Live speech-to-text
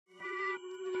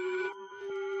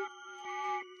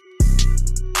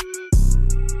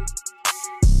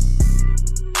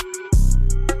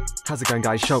How's it going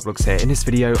guys, SharkBlox here. In this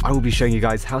video I will be showing you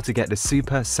guys how to get the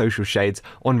super social shades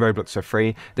on Roblox for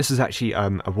free. This was actually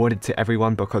awarded to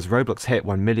everyone because Roblox hit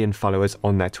 1 million followers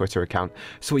on their Twitter account.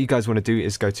 So what you guys want to do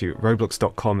is go to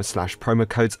roblox.com/promo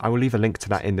codes. I will leave a link to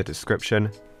that in the description.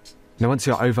 Now once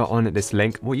you're over on this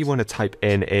link, what you want to type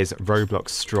in is ROBLOX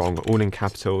strong, all in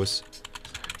capitals.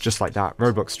 Just like that,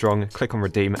 ROBLOX strong, click on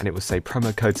redeem and it will say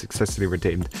promo code successfully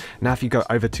redeemed. Now if you go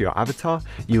over to your avatar,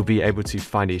 you'll be able to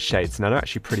find these shades. Now they're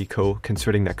actually pretty cool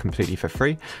considering they're completely for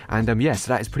free. And yeah,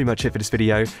 so that is pretty much it for this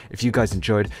video. If you guys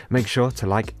enjoyed, make sure to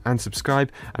like and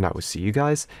subscribe and I will see you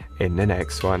guys in the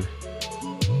next one.